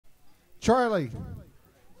Charlie,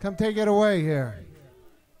 come take it away here.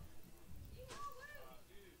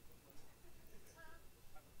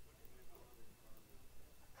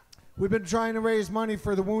 We've been trying to raise money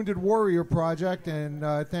for the Wounded Warrior Project, and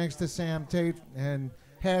thanks to Sam Tate and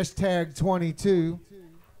hashtag 22,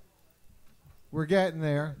 we're getting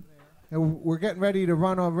there. And we're getting ready to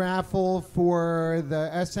run a raffle for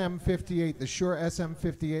the SM58, the Shure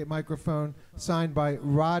SM58 microphone, signed by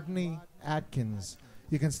Rodney Atkins.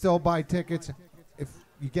 You can still buy tickets if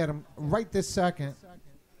you get them right this second.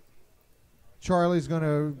 Charlie's going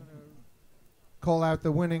to call out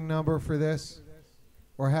the winning number for this,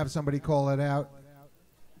 or have somebody call it out.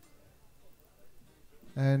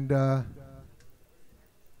 And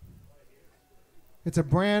it's a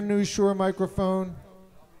brand new Shure microphone,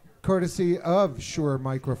 courtesy of Shure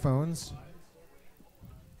Microphones.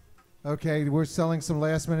 Okay, we're selling some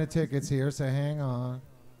last minute tickets here, so hang on.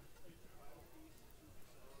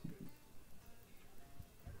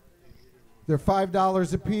 They're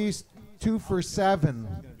 $5 a piece, 2 for $7. It's going to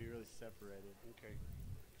be really separated. Okay.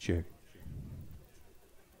 Check.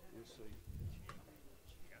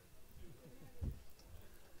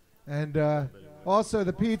 And also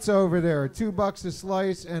the pizza over there, $2 a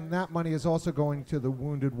slice, and that money is also going to the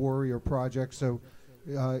Wounded Warrior Project. So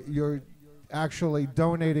you're actually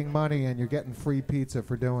donating money and you're getting free pizza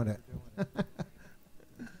for doing it.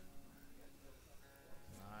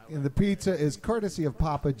 And the pizza is courtesy of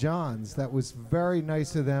Papa John's. That was very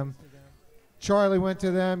nice of them. Charlie went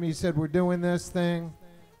to them. He said, we're doing this thing.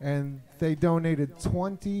 And they donated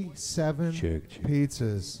 27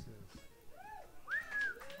 pizzas.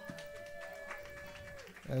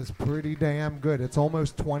 That's pretty damn good. It's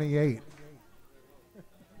almost 28.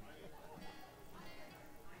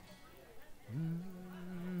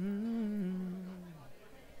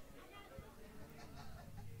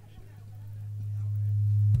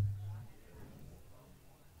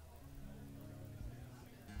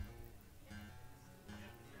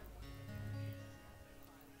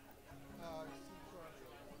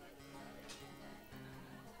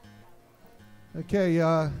 Okay,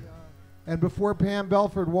 and before Pam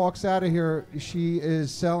Belford walks out of here, she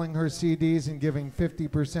is selling her CDs and giving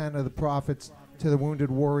 50% of the profits to the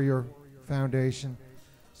Wounded Warrior Foundation.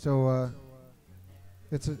 So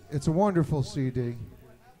it's a wonderful CD,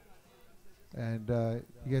 and you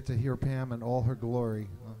get to hear Pam in all her glory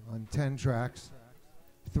on 10 tracks,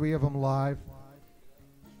 3 of them live,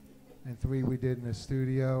 and 3 we did in the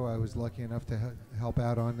studio. I was lucky enough to help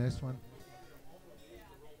out on this one.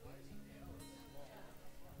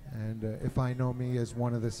 And If I Know Me is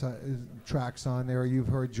one of the tracks on there. You've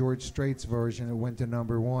heard George Strait's version. It went to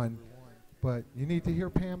 #1. But you need to hear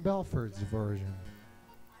Pam Belford's version,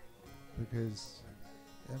 because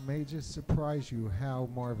it may just surprise you how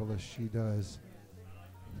marvelous she does.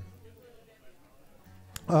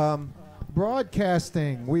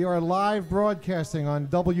 Broadcasting. We are live broadcasting on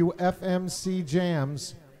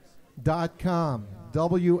WFMCJams.com.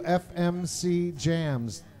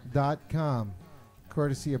 WFMCJams.com.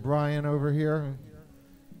 Courtesy of Brian over here.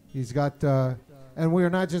 He's got, and we're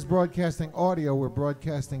not just broadcasting audio, we're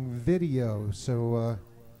broadcasting video. So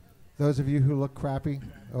those of you who look crappy,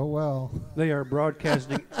 oh well. They are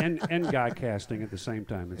broadcasting and guy casting at the same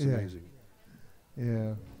time. It's amazing.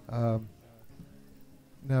 Yeah.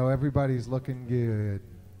 No, everybody's looking good.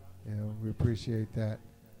 You know, we appreciate that.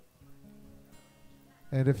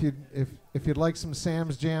 And if you'd like some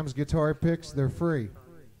Sam's Jams guitar picks, they're free.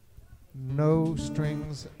 No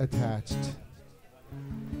strings attached.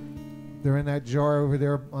 They're in that jar over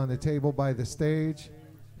there on the table by the stage.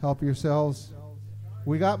 Help yourselves.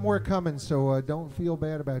 We got more coming, so don't feel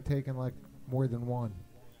bad about taking like more than one.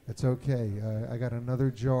 It's okay. I got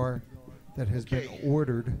another jar that has been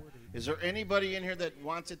ordered. Is there anybody in here that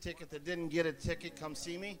wants a ticket that didn't get a ticket? Come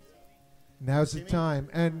see me. Now's the time.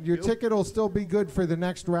 And your ticket will still be good for the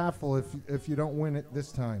next raffle if you don't win it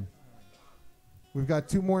this time. We've got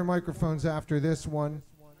 2 more microphones after this one.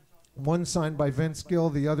 One signed by Vince Gill,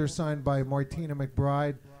 the other signed by Martina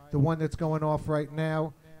McBride. The one that's going off right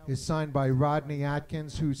now is signed by Rodney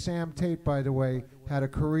Atkins, who Sam Tate, by the way, had a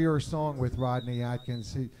career song with Rodney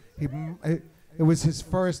Atkins. It was his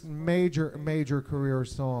first major career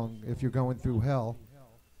song, If You're Going Through Hell.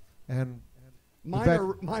 And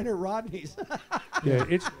minor Rodney's. Yeah,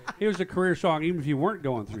 it was a career song, even if you weren't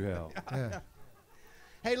going through hell. Yeah.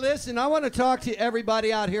 Hey, listen, I want to talk to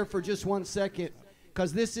everybody out here for just 1 second,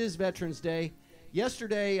 because this is Veterans Day.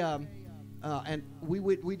 Yesterday, and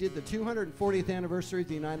we did the 240th anniversary of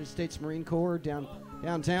the United States Marine Corps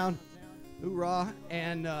downtown. Hoorah!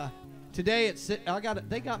 And today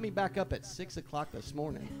they got me back up at 6 o'clock this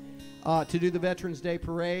morning to do the Veterans Day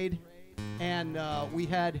parade. and we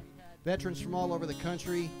had veterans from all over the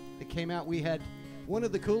country that came out. We had one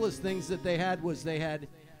of the coolest things that they had was they had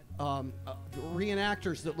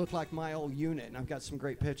reenactors that looked like my old unit, and I've got some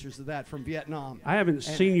great pictures of that from Vietnam. I haven't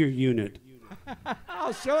seen your unit.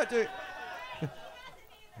 I'll show it to you.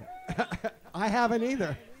 I haven't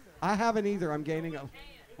either. I'm gaining them.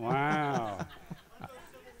 Wow.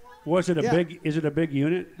 Was it a Yeah. big? Is it a big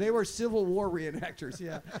unit? They were Civil War reenactors,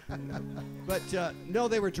 yeah. But no,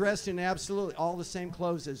 they were dressed in absolutely all the same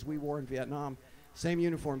clothes as we wore in Vietnam, same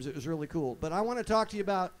uniforms. It was really cool. But I want to talk to you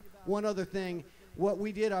about one other thing. What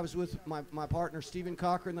we did, I was with my partner, Stephen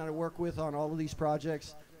Cochran, that I work with on all of these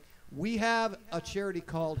projects. We have a charity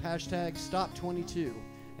called #Stop22,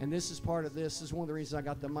 and this is part of this. This is one of the reasons I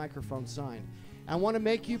got the microphone signed. I want to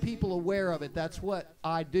make you people aware of it. That's what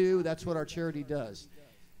I do. That's what our charity does.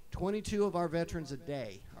 22 of our veterans a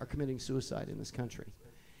day are committing suicide in this country.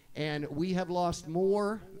 And we have lost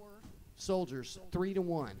more soldiers, 3 to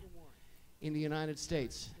 1, in the United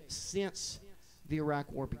States since the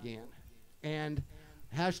Iraq War began. And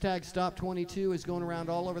 #Stop22 is going around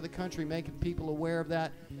all over the country making people aware of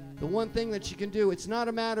that. The one thing that you can do, it's not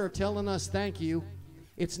a matter of telling us thank you.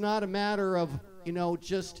 It's not a matter of,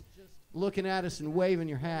 just looking at us and waving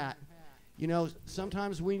your hat.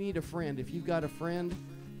 Sometimes we need a friend. If you've got a friend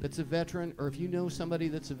that's a veteran, or if you know somebody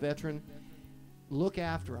that's a veteran, look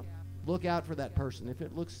after them. Look out for that person.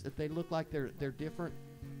 If they look like they're different,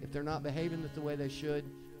 if they're not behaving the way they should,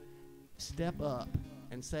 step up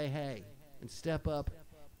and say hey, and step up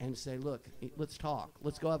and say, look, let's talk.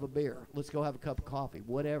 Let's go have a beer. Let's go have a cup of coffee,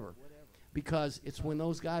 whatever. Because it's when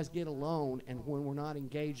those guys get alone and when we're not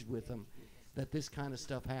engaged with them that this kind of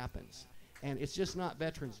stuff happens. And it's just not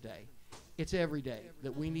Veterans Day. It's every day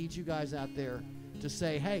that we need you guys out there to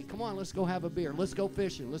say, hey, come on, let's go have a beer. Let's go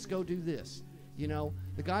fishing. Let's go do this.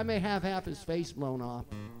 The guy may have half his face blown off,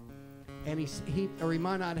 and he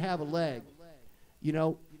might not have a leg,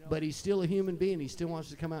 but he's still a human being. He still wants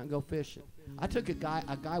to come out and go fishing. I took a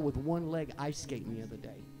guy with one leg ice skating the other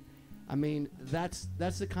day. I mean, that's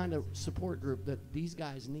the kind of support group that these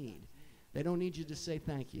guys need. They don't need you to say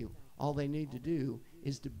thank you. All they need to do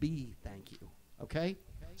is to be thank you. Okay?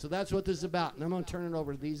 So that's what this is about, and I'm going to turn it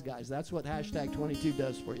over to these guys. That's what #22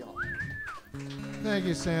 does for y'all. Thank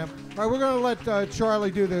you, Sam. All right, we're going to let Charlie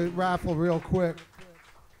do the raffle real quick.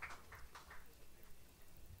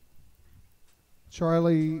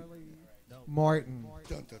 Charlie Martin.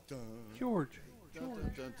 Dun, dun, dun. George. Dun,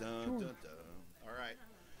 dun, dun, dun, dun, dun. All right.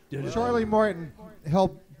 Charlie Martin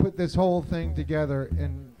helped put this whole thing together,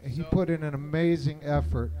 and he put in an amazing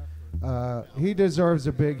effort. He deserves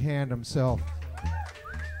a big hand himself.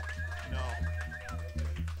 No.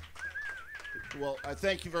 Well, I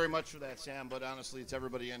thank you very much for that, Sam. But honestly, it's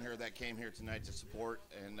everybody in here that came here tonight to support,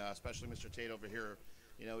 and especially Mr. Tate over here.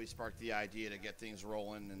 He sparked the idea to get things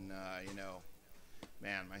rolling, and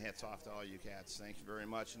man, my hat's off to all you cats. Thank you very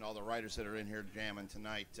much, and all the writers that are in here jamming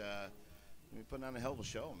tonight. We're putting on a hell of a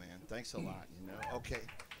show, man. Thanks a lot. Okay.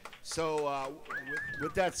 So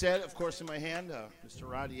with that said, of course, in my hand, Mr.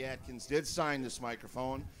 Roddy Atkins did sign this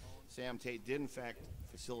microphone. Sam Tate did, in fact,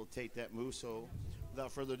 facilitate that move. So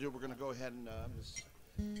without further ado, we're going to go ahead and Ms.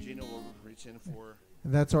 Gina will reach in for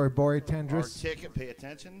And that's our boy our Tendris. ticket. Pay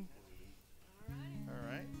attention. All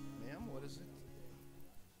right, ma'am, what is it?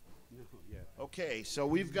 Okay, so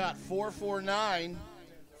we've got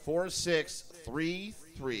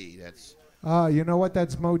 449-4633. That's You know what?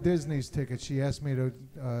 That's Mo Disney's ticket. She asked me to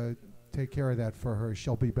take care of that for her.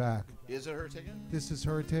 She'll be back. Is it her ticket? This is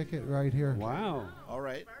her ticket right here. Wow. All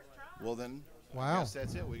right. Well then, Wow. I guess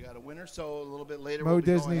that's it. We got a winner. So a little bit later, Mo we'll be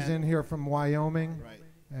going Disney's ahead. in here from Wyoming, Right.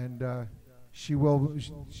 and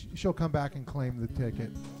she'll come back and claim the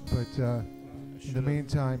ticket. But in the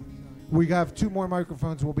meantime, we have 2 more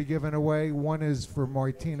microphones we'll be giving away. One is for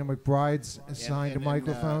Martina McBride's signed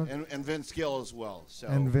microphone, and Vince Gill as well. So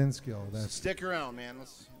and Vince Gill. That's stick around, man.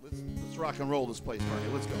 Let's rock and roll this place party.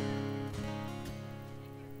 Let's go.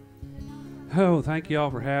 Oh, thank you all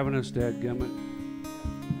for having us, dadgummit.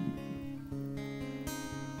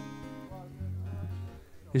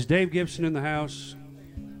 Is Dave Gibson in the house?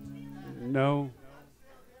 No.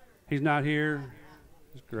 He's not here?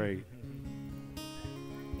 That's great.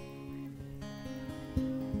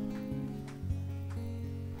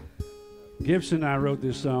 Gibson and I wrote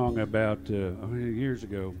this song about years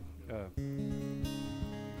ago.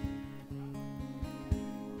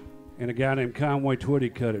 And a guy named Conway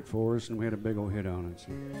Twitty cut it for us, and we had a big old hit on it.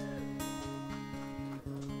 So.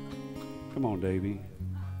 Come on, Davey.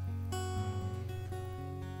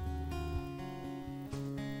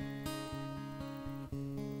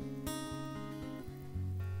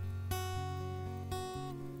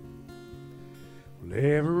 And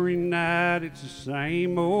every night it's the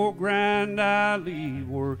same old grind. I leave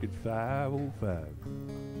work at 5:05.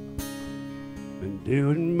 Been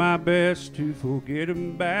doing my best to forget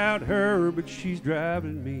about her, but she's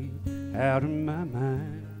driving me out of my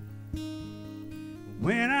mind.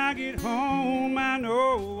 When I get home, I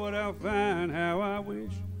know what I'll find. How I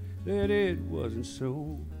wish that it wasn't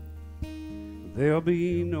so. There'll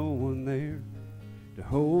be no one there to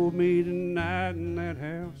hold me tonight in that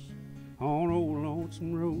house on old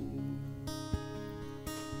Lonesome Road.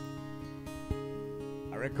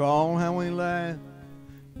 I recall how we laughed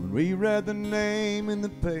when we read the name in the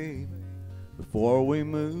paper before we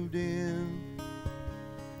moved in.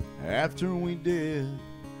 After we did,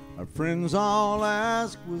 our friends all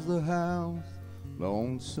asked, was the house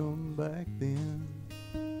lonesome back then?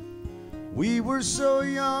 We were so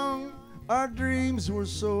young, our dreams were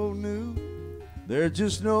so new, there's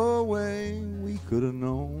just no way we could have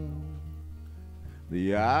known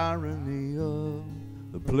the irony of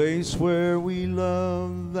the place where we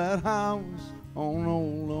loved, that house on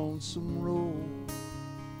old Lonesome Road.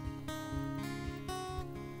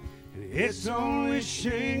 It's only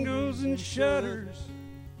shingles and shutters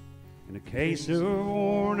and a case of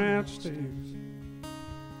worn out stairs.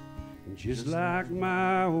 And just like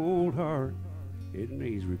my old heart, it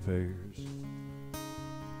needs repairs.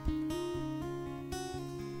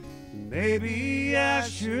 Maybe I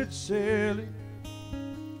should sell it,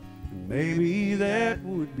 and maybe that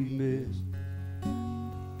would be best.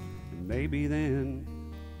 And maybe then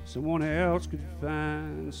someone else could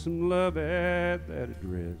find some love at that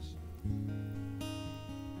address.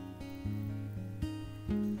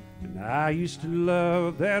 And I used to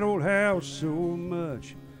love that old house so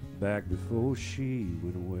much back before she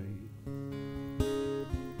went away.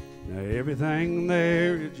 Now everything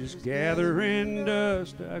there is just gathering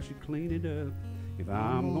dust. I should clean it up if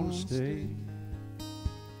I'm gonna stay.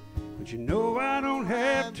 But you know I don't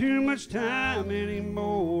have too much time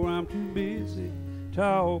anymore. I'm too busy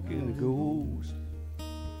talking to ghosts,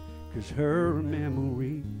 'cause her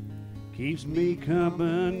memory keeps me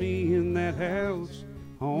company in that house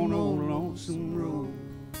on old Lonesome Road.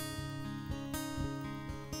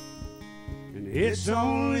 And it's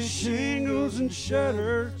only shingles and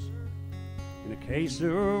shutters and a case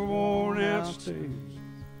of worn out stairs.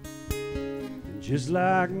 And just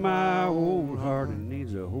like my old heart, it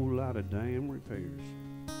needs a whole lot of damn repairs.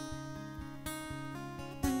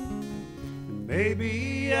 And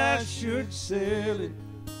maybe I should sell it,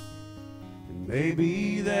 and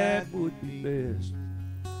maybe that would be best.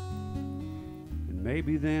 And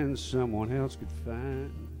maybe then someone else could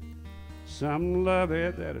find some love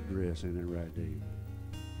at that address. Ain't it right, Dave?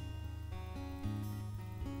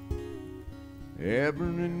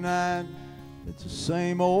 Every night, it's the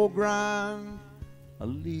same old grind. I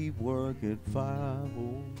leave work at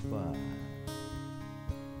 5:05.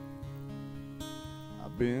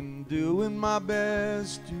 I've been doing my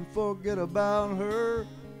best to forget about her,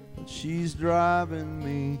 but she's driving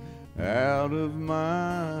me out of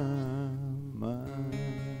my mind.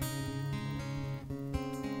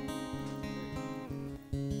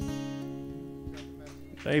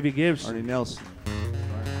 Davey Gibson. Artie Nelson.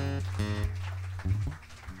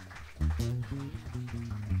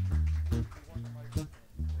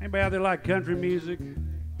 Anybody out there like country music?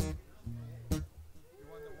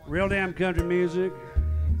 Real damn country music?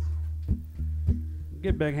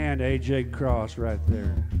 Give a big hand to A.J. Cross right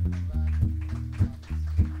there.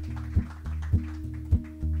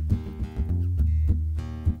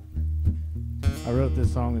 I wrote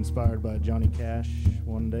this song inspired by Johnny Cash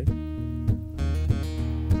one day.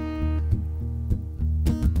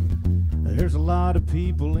 There's a lot of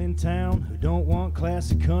people in town who don't want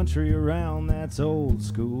classic country around. That's old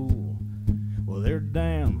school. Well, they're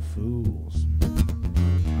damn fools.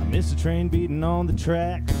 I miss the train beating on the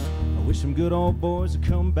track. I wish some good old boys would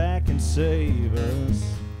come back and save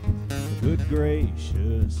us. Good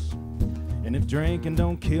gracious. And if drinking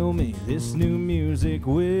don't kill me, this new music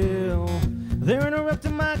will. They're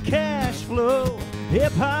interrupting my cash flow.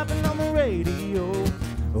 Hip-hopping on the radio.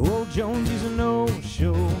 Old Jonesy's a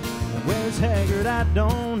no-show. Where's Haggard? I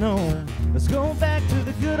don't know. Let's go back to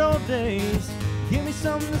the good old days. Give me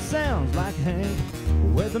something that sounds like Hank.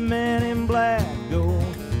 Where the man in black go?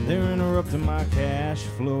 They're interrupting my cash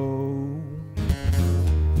flow.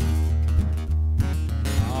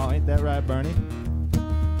 Oh, ain't that right, Bernie?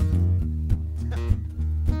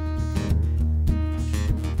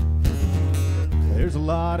 There's a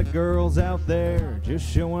lot of girls out there just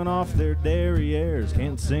showing off their derrieres.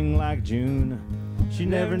 Can't sing like June. She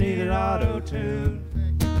never needed auto-tune.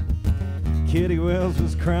 Kitty Wells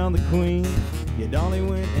was crowned the queen. Yeah, Dolly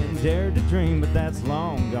went and dared to dream, but that's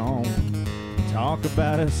long gone. Talk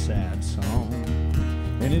about a sad song.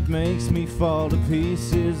 And it makes me fall to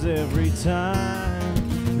pieces every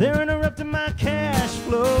time. They're interrupting my cash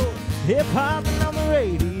flow. Hip-hopping on the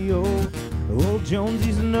radio. Old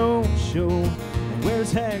Jonesy's a no-show. And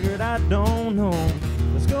where's Haggard? I don't know.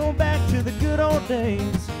 Let's go back to the good old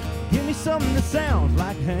days. Give me something that sounds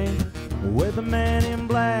like Hank. Where the man in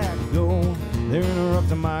black go. They're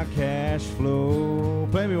interrupting my cash flow.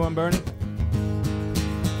 Play me one, Bernie.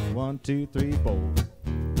 1, 2, 3, 4.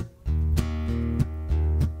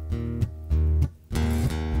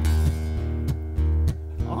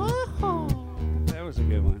 That was a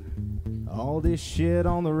good one. All this shit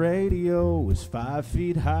on the radio is 5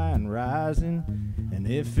 feet high and rising. And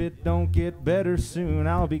if it don't get better soon,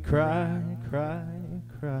 I'll be crying.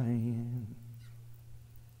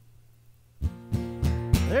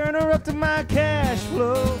 They're interrupting my cash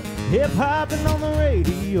flow. Hip-hopping on the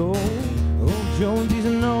radio. Old Jonesy's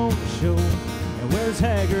a no-show. And where's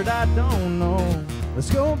Haggard? I don't know. Let's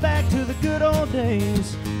go back to the good old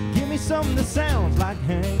days. Give me something that sounds like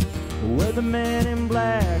Hank. Where the man in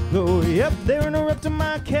black go. Yep, they're interrupting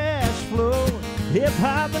my cash flow.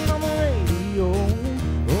 Hip-hopping on the radio.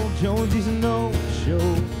 Old Jonesy's a no-show.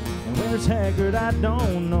 And where's Haggard? I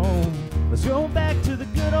don't know. Let's go back to the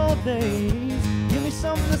good old days. Give me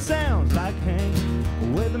something that sounds like Hank.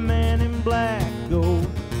 Where the man in black go.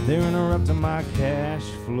 They're interrupting my cash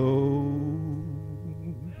flow.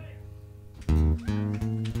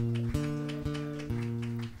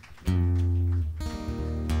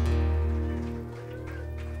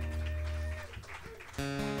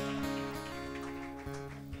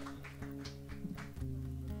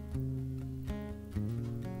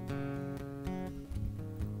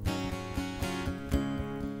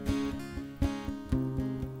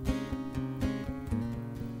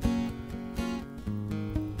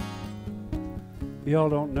 Y'all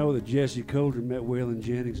don't know that Jesse Coulter met Waylon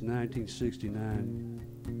Jennings in 1969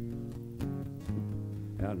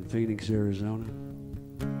 out in Phoenix, Arizona.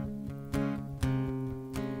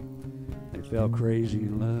 They fell crazy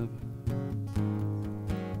in love.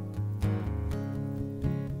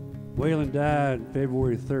 Waylon died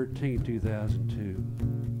February 13, 2002.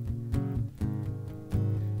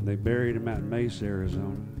 They buried him out in Mesa,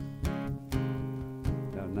 Arizona,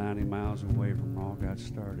 about 90 miles away from where all got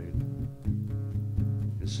started.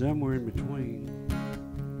 And somewhere in between,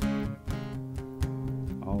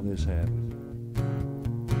 all this happened.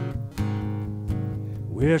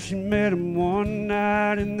 Well, she met him one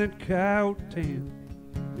night in that coyote tent.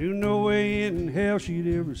 Knew no way in hell she'd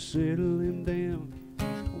ever settle him down.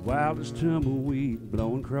 The wildest tumbleweed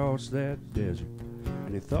blowing across that desert.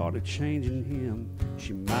 And he thought of changing him.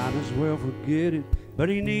 She might as well forget it. But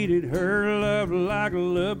he needed her love like a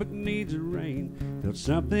Lubbock needs a rain. Felt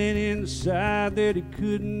something inside that he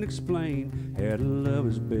couldn't explain. Had a love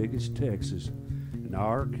as big as Texas and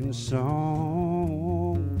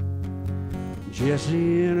Arkansas.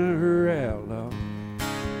 Jesse and her outlaw.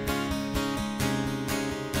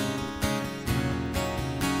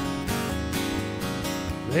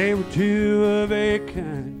 They were two of a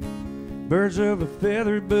kind, birds of a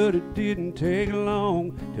feather, but it didn't take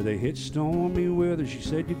long till they hit stormy weather. She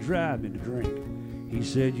said, "You drive me to drink." He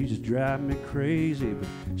said, "You just drive me crazy," but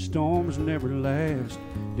storms never last,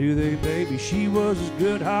 do they, baby? She was a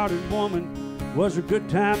good-hearted woman, was a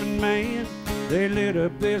good-timing man. They lit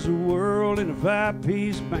up this world in a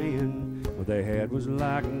 5-piece band. What they had was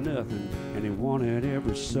like nothing, and he wanted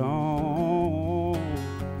every song.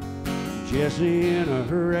 Jesse and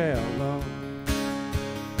her outlaw.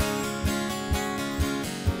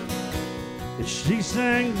 And she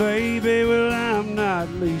sang, "Baby, well, I'm not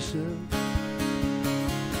Lisa.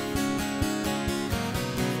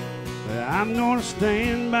 But I'm gonna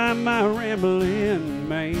stand by my rambling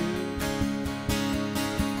man.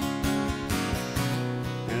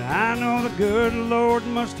 And I know the good Lord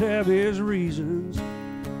must have his reasons.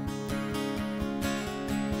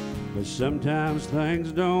 But sometimes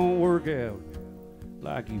things don't work out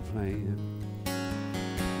like you planned."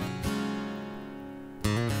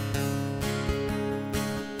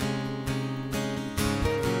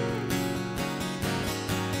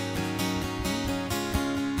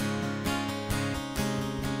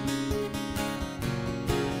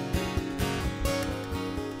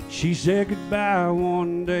 She said goodbye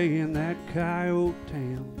one day in that coyote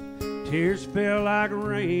town. Tears fell like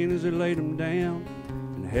rain as they laid them down.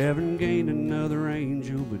 And heaven gained another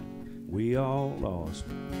angel, but we all lost.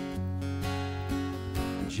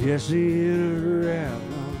 Jesse and her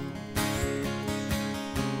outlaw.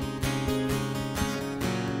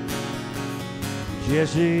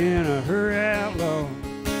 Jesse and her outlaw.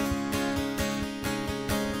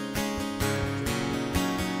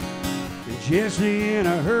 Jesse and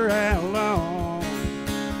her outlaw.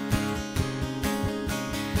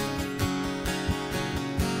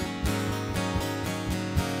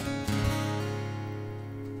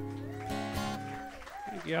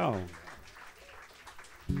 Thank y'all.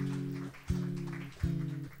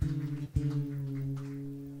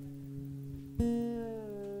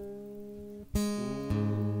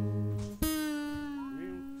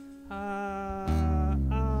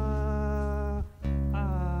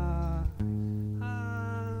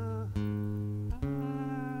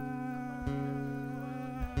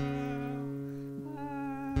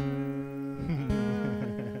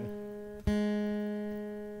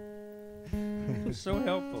 So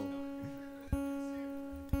helpful.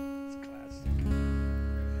 It's classic.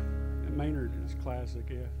 And Maynard is classic,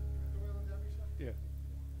 yeah. Yeah.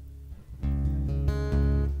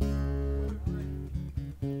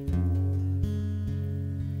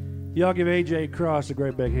 Y'all give AJ Cross a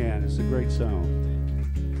great big hand. It's a great song.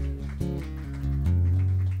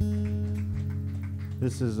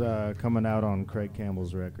 This is coming out on Craig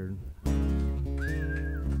Campbell's record.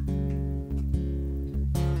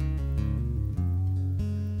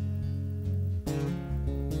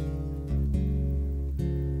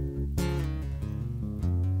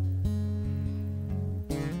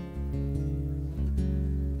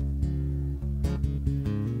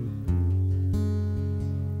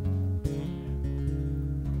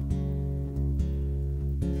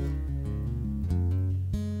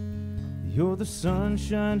 You're the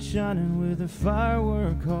sunshine shining with a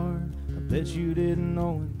firework heart. I bet you didn't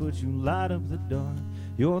know it, but you light up the dark.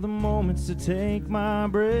 You're the moments that take my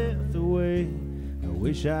breath away. I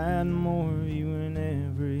wish I had more of you in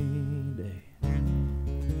every day.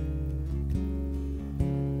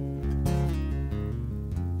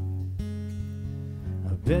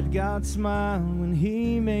 I bet God smiled when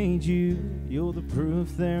He made you. You're the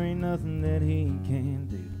proof there ain't nothing that He can't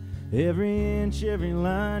do. Every inch, every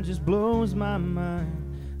line just blows my mind.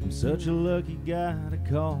 I'm such a lucky guy to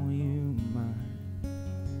call you mine.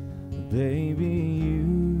 Baby, you,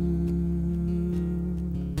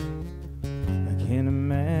 I can't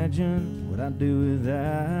imagine what I'd do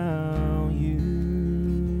without you.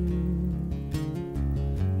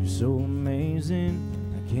 You're so amazing,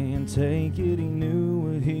 I can't take it. He knew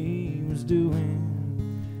what he was doing.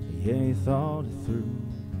 Yeah, he thought it through.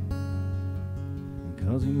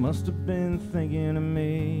 'Cause he must have been thinking of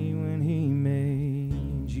me when he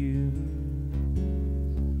made you.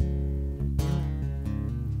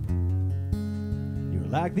 You're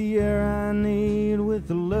like the air I need with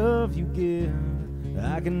the love you give.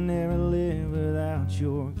 I can never live without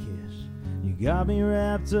your kiss. You got me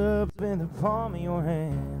wrapped up in the palm of your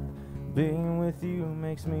hand. Being with you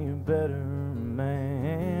makes me a better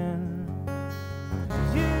man.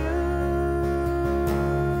 You,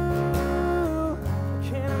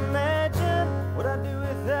 can't imagine what I'd do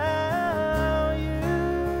without you.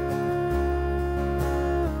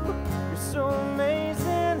 You're so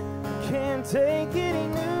amazing, I can't take it. He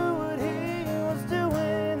knew what he was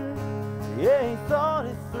doing. Yeah, he thought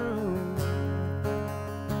it through.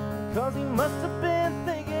 'Cause he must have been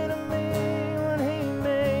thinking of me when he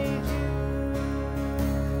made you.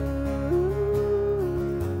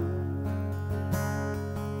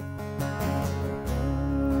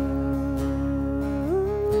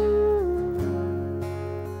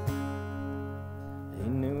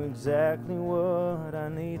 Exactly what I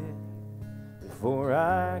needed before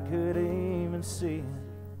I could even see it.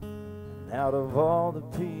 And out of all the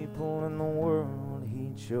people in the world,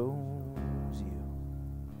 he chose you.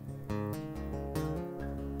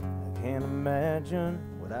 I can't imagine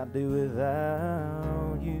what I'd do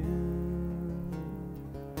without you.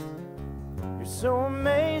 You're so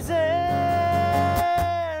amazing.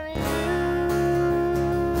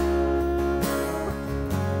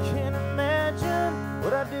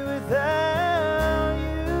 What I'd do without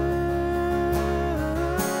you.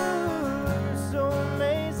 You're so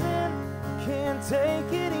amazing, can't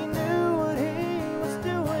take it. He knew what he was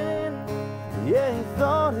doing. Yeah, he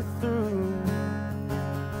thought it through.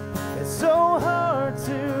 It's so hard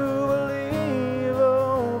to believe,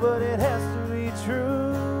 oh, but it has to be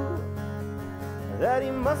true. That he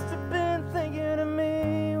must have been thinking of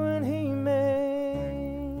me when he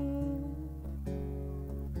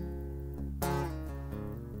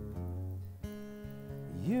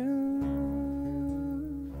you.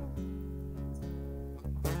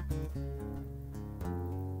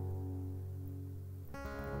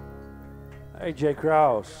 AJ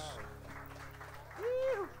Krause.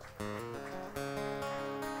 AJ,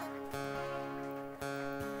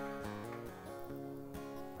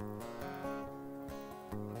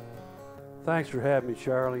 Thanks for having me,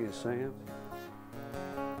 Charlie and Sam.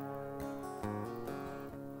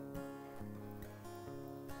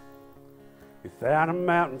 We found him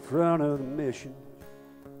out in front of the mission,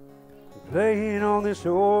 playing on this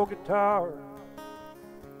old guitar,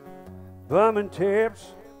 bumming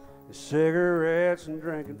tips and cigarettes and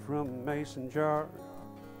drinking from a mason jar.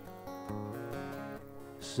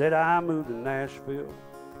 Said I moved to Nashville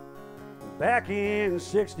back in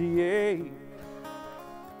 '68.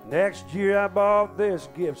 Next year I bought this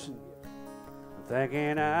Gibson,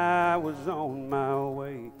 thinking I was on my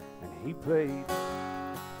way. And he played the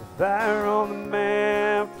Fire on the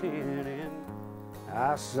Mountain and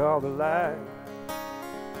I saw the light.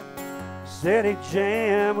 Said he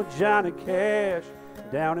jammed with Johnny Cash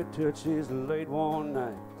down at Tootsie's late one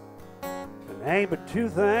night. And ain't but two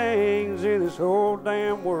things in this whole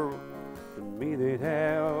damn world to me that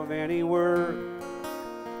have any worth.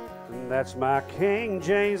 And that's my King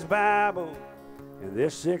James Bible and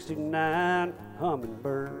this '69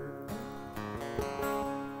 Hummingbird.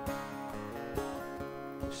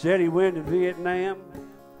 Said he went to Vietnam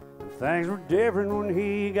and things were different when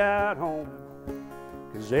he got home,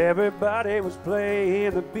 'cause everybody was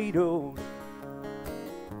playing the Beatles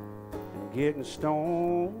and getting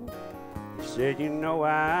stoned. He said, you know,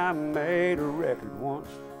 I made a record once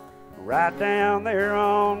right down there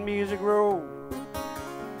on Music Road.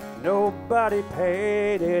 Nobody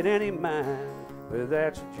paid it any mind, but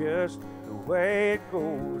that's just the way it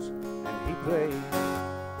goes. And he played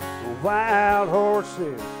Wild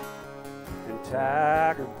Horses and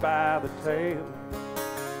Tiger by the Tail.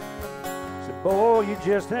 Said, boy, you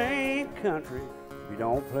just ain't country if you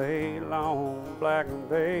don't play Long Black and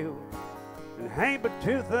Veil. And ain't but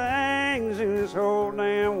two things in this whole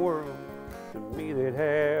damn world to me that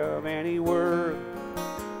have any worth.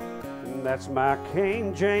 And that's my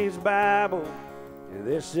King James Bible and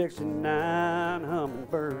this '69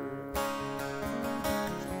 Hummingbird.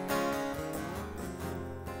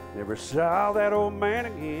 Never saw that old man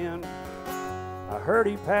again. I heard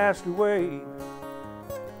he passed away,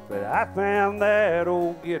 but I found that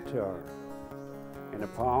old guitar in a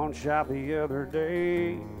pawn shop the other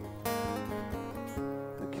day.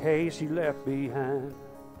 The case he left behind,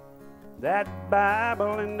 that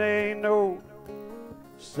Bible and a note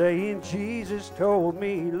saying Jesus told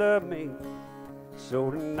me he loved me.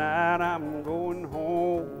 So tonight I'm going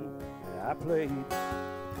home. And I played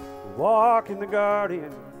Walk in the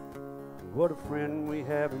Garden. What a friend we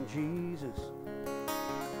have in Jesus.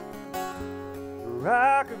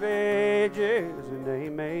 Rock of Ages and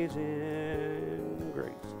Amazing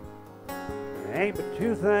Grace. There ain't but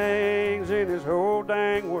two things in this whole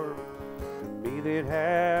dang world to me that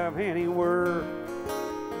have any worth.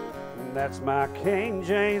 And that's my King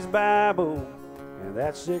James Bible and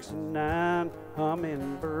that '69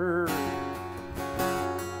 Hummingbird.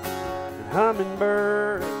 And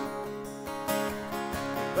Hummingbird,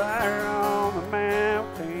 fire on the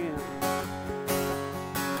mountain,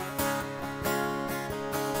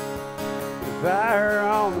 fire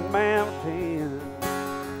on the mountain.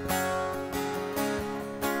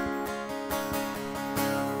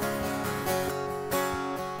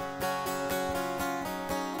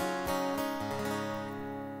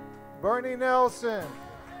 Bernie Nelson,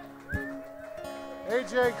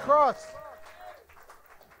 AJ Cross.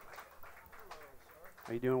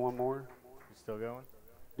 Are you doing one more? You still going?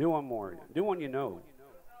 Do one more. Do one you know.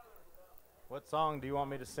 What song do you want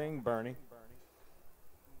me to sing, Bernie?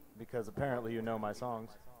 Because apparently you know my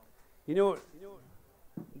songs. You know what?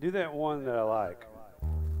 Do that one that I like.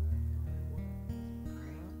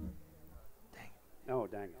 Dang it. Oh,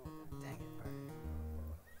 dang it. Dang it, Bernie.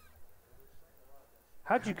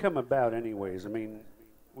 How'd you come about anyways? I mean,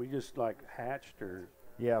 we just like hatched or...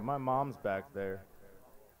 Yeah, my mom's back there.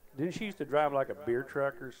 Didn't she used to drive like a beer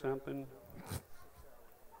truck or something?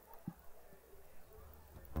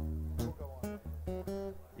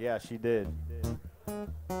 Yeah, she did.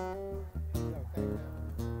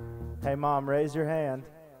 Hey, Mom, raise your hand.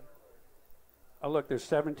 Oh, look, there's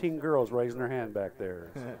 17 girls raising their hand back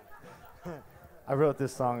there. I wrote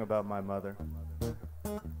this song about my mother.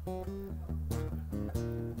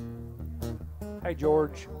 Hey,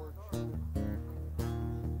 George.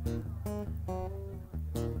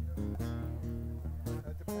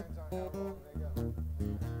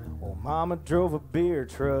 Well, Mama drove a beer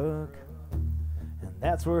truck, and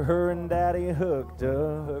that's where her and Daddy hooked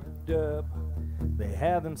up. They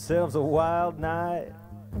had themselves a wild night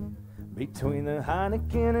between the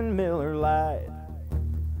Heineken and Miller Lite.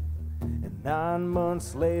 And 9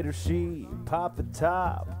 months later she popped the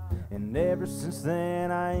top, and ever since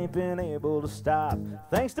then I ain't been able to stop.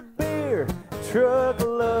 Thanks to beer truck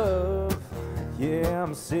love. Yeah,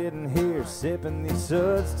 I'm sitting here sipping these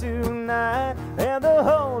suds tonight, and the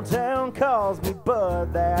whole town calls me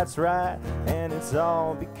Bud, that's right. And it's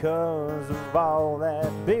all because of all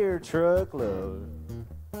that beer truck love.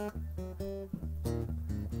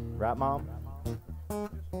 Right, Mom?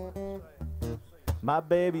 My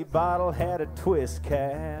baby bottle had a twist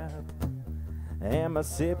cap, and my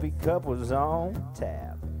sippy cup was on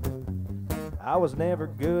tap. I was never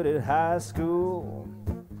good at high school,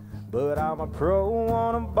 but I'm a pro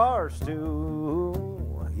on a bar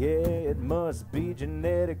stool. Yeah, it must be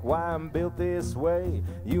genetic why I'm built this way.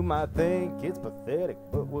 You might think it's pathetic,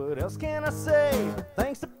 but what else can I say?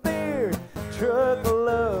 Thanks to beer, truck of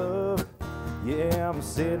love. Yeah, I'm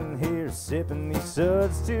sitting here sipping these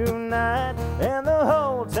suds tonight, and the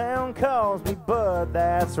whole town calls me Bud,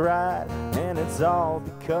 that's right. And it's all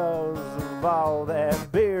because of all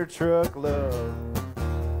that beer truck love.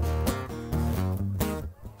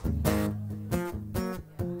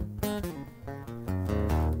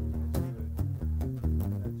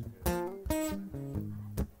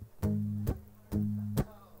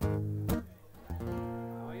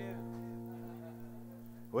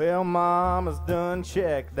 Well, Mama's done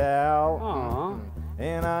checked out,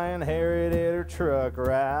 and I inherited her truck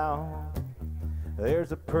route.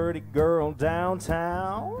 There's a pretty girl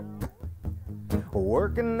downtown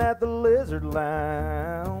working at the Lizard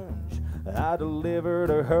Lounge. I deliver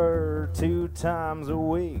to her 2 times a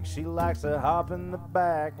week. She likes to hop in the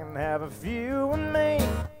back and have a few with me.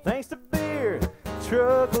 Thanks to beer,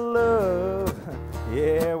 truck of love.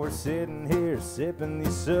 Yeah, we're sitting here sipping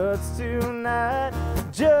these suds tonight,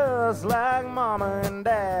 just like Mama and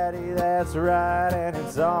Daddy, that's right. And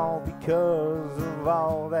it's all because of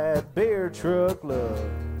all that beer truck love.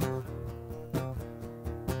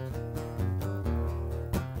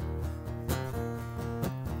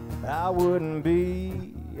 I wouldn't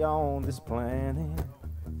be on this planet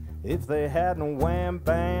if they hadn't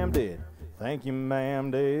wham-bammed it. Thank you,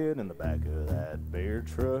 ma'am, did in the back of that beer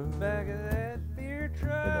truck. Back of that beer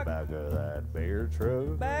truck. In the back of that beer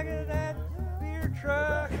truck. Back of that beer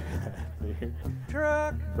truck. Beer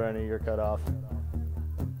Truck. Bernie, you're cut off.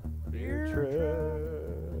 Beer truck.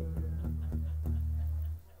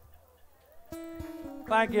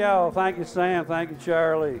 Thank y'all. Thank you, Sam. Thank you,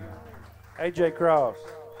 Charlie. AJ Cross.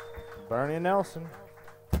 Bernie Nelson.